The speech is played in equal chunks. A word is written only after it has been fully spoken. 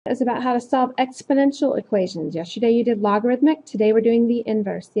is about how to solve exponential equations. Yesterday you did logarithmic, today we're doing the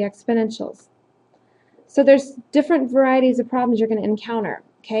inverse, the exponentials. So there's different varieties of problems you're going to encounter,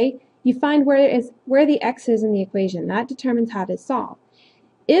 okay? You find where the x is in the equation. That determines how to solve.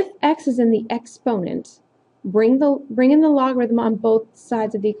 If x is in the exponent, bring in the logarithm on both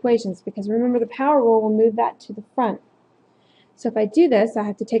sides of the equations, because remember the power rule will move that to the front. So if I do this, I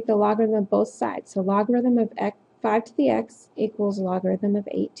have to take the logarithm of both sides. So logarithm of 5 to the x equals logarithm of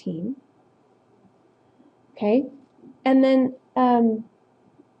 18. Okay? And then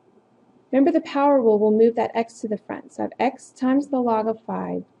remember the power rule will move that x to the front. So I have x times the log of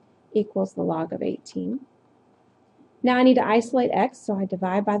 5 equals the log of 18. Now I need to isolate x, so I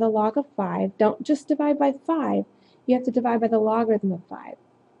divide by the log of 5. Don't just divide by 5. You have to divide by the logarithm of 5.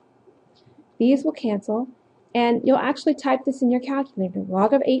 These will cancel, and you'll actually type this in your calculator.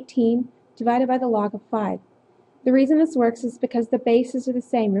 Log of 18 divided by the log of 5. The reason this works is because the bases are the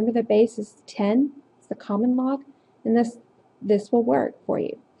same. Remember the base is 10, it's the common log, and this will work for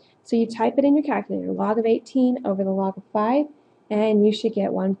you. So you type it in your calculator, log of 18 over the log of 5, and you should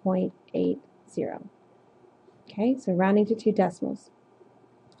get 1.80. Okay, so rounding to 2 decimals.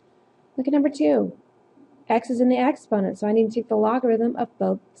 Look at number 2. X is in the exponent, so I need to take the logarithm of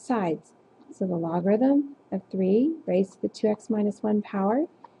both sides. So the logarithm of 3 raised to the 2x minus 1 power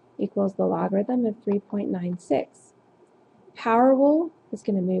equals the logarithm of 3.96. Power rule is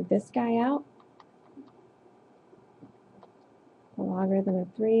going to move this guy out. The logarithm of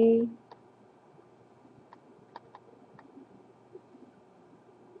 3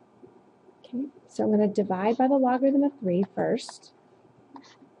 okay, so I'm going to divide by the logarithm of 3 first.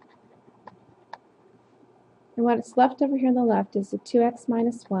 And what's left over here on the left is the 2x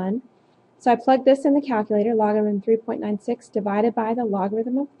minus 1. So I plug this in the calculator, logarithm 3.96 divided by the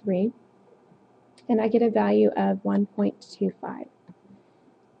logarithm of 3, and I get a value of 1.25.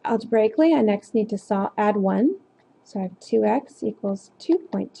 Algebraically, I next need to add 1. So I have 2x equals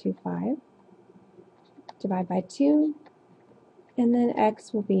 2.25. Divide by 2, and then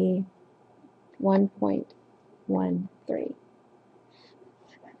x will be 1.13. So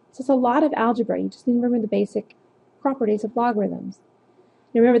it's a lot of algebra. You just need to remember the basic properties of logarithms.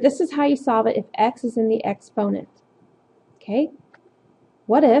 Now remember, this is how you solve it if x is in the exponent. Okay?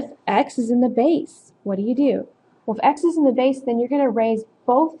 What if x is in the base? What do? Well, if x is in the base, then you're going to raise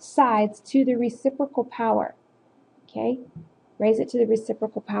both sides to the reciprocal power. Okay? Raise it to the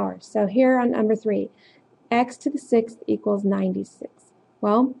reciprocal power. So here on number 3, x to the 6th equals 96.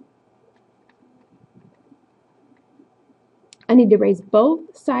 Well, I need to raise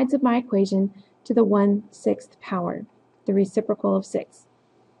both sides of my equation to the 1/6 power, the reciprocal of 6.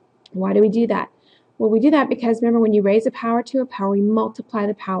 Why do we do that? Well, we do that because remember when you raise a power to a power, we multiply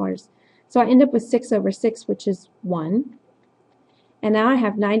the powers. So I end up with 6 over 6, which is 1. And now I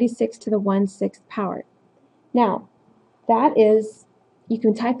have 96 to the 1/6 power. Now, that is, you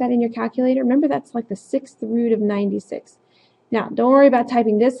can type that in your calculator. Remember, that's like the 6th root of 96. Now, don't worry about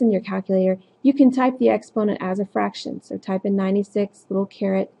typing this in your calculator. You can type the exponent as a fraction. So type in 96, little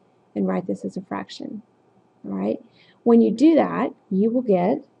caret, and write this as a fraction. All right? When you do that, you will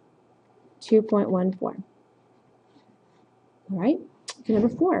get 2.14. All right? Okay, number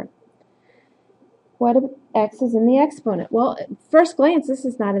 4. What if x is in the exponent? Well, at first glance, this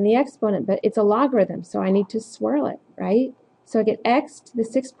is not in the exponent, but it's a logarithm, so I need to swirl it, right? So I get x to the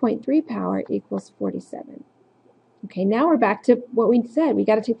 6.3 power equals 47. Okay, now we're back to what we said. We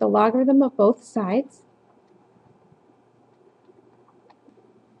got to take the logarithm of both sides.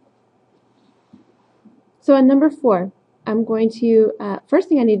 So on number 4, I'm going to, first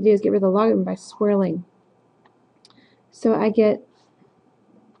thing I need to do is get rid of the logarithm by swirling. So I get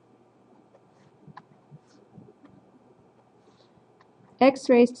x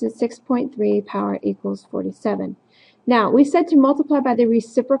raised to 6.3 power equals 47. Now, we said to multiply by the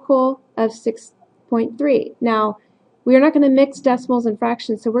reciprocal of 6.3. Now, we are not going to mix decimals and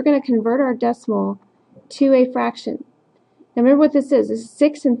fractions, so we're going to convert our decimal to a fraction. Now, remember what this is. This is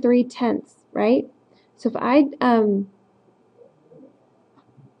 6 3/10, right? So if I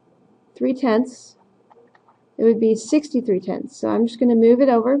 3/10, it would be 63/10. So I'm just going to move it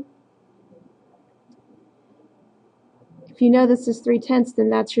over. If you know this is 3/10, then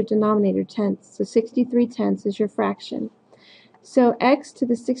that's your denominator, tenths. So 63/10 is your fraction. So x to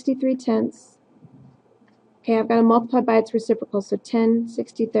the 63/10, okay, I've got to multiply by its reciprocal, so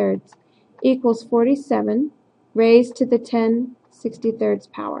 10/63 equals 47 raised to the 10/63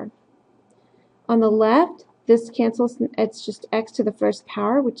 power. On the left, this cancels, it's just x to the first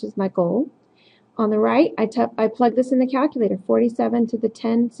power, which is my goal. On the right, I plug this in the calculator, 47 to the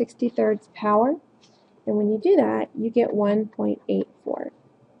 10/63 power. And when you do that, you get 1.84.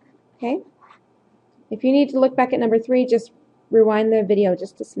 Okay? If you need to look back at number 3, just rewind the video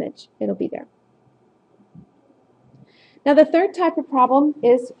just a smidge. It'll be there. Now the third type of problem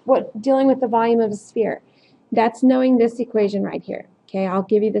is dealing with the volume of a sphere. That's knowing this equation right here. Okay, I'll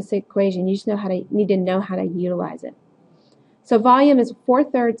give you this equation. You just need to know how to utilize it. So volume is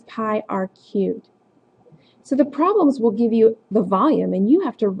 4/3 pi r cubed. So the problems will give you the volume, and you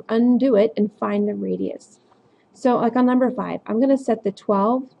have to undo it and find the radius. So like on number 5, I'm going to set the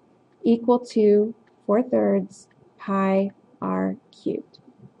 12 equal to 4/3 pi r cubed.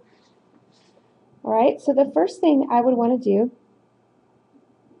 All right, so the first thing I would want to do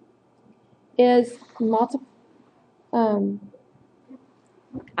is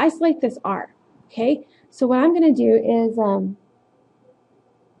isolate this r. Okay, so what I'm going to do is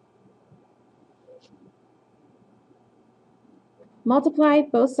multiply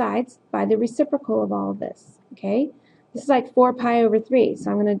both sides by the reciprocal of all of this. Okay, this is like 4 pi over 3, so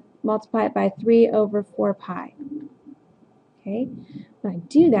I'm going to multiply it by 3 over 4 pi. Okay, when I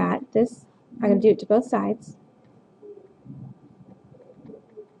do that, I'm going to do it to both sides.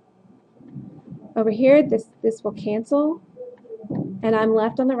 Over here, this will cancel, and I'm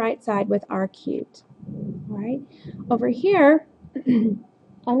left on the right side with r cubed. All right, over here, I'm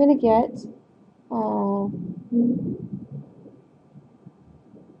going to get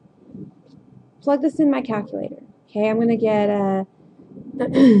plug this in my calculator. Okay, I'm going to get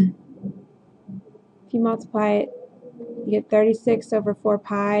if you multiply it, you get 36 over 4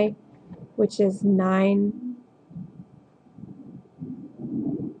 pi, which is 9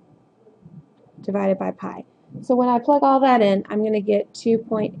 divided by pi. So when I plug all that in, I'm going to get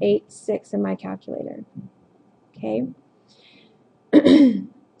 2.86 in my calculator. Okay.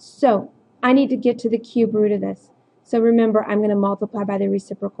 So I need to get to the cube root of this. So remember, I'm going to multiply by the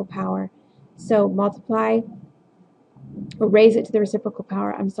reciprocal power. So multiply, or raise it to the reciprocal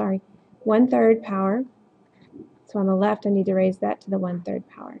power, 1/3 power. So on the left, I need to raise that to the 1/3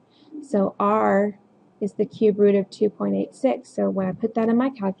 power. So r is the cube root of 2.86. So when I put that in my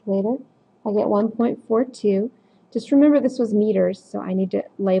calculator, I get 1.42. Just remember this was meters, so I need to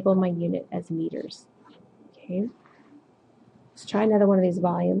label my unit as meters. Okay. Let's try another one of these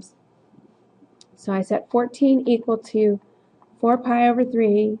volumes. So I set 14 equal to 4 pi over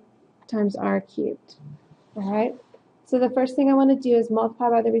 3 times r cubed. All right. So the first thing I want to do is multiply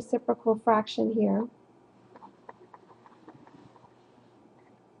by the reciprocal fraction here.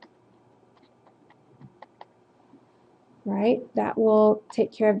 Right, that will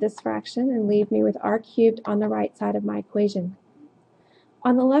take care of this fraction and leave me with r cubed on the right side of my equation.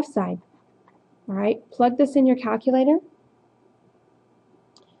 On the left side, all right, plug this in your calculator.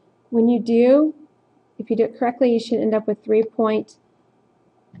 When you do, if you do it correctly, you should end up with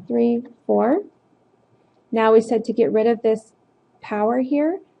 3.34. Now we said to get rid of this power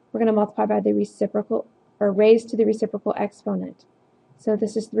here, we're going to multiply by the reciprocal, or raise to the reciprocal exponent. So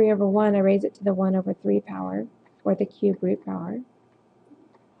this is 3 over 1. I raise it to the 1 over 3 power, or the cube root power.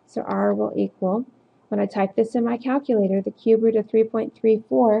 So r will equal, when I type this in my calculator, the cube root of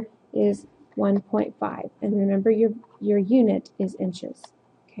 3.34 is 1.5. And remember, your unit is inches.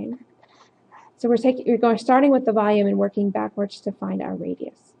 Okay. So we're starting with the volume and working backwards to find our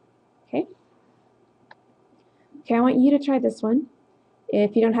radius. Okay. Okay, I want you to try this one.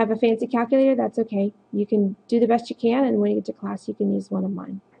 If you don't have a fancy calculator, that's okay. You can do the best you can, and when you get to class, you can use one of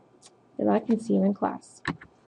mine. Good luck and see you in class.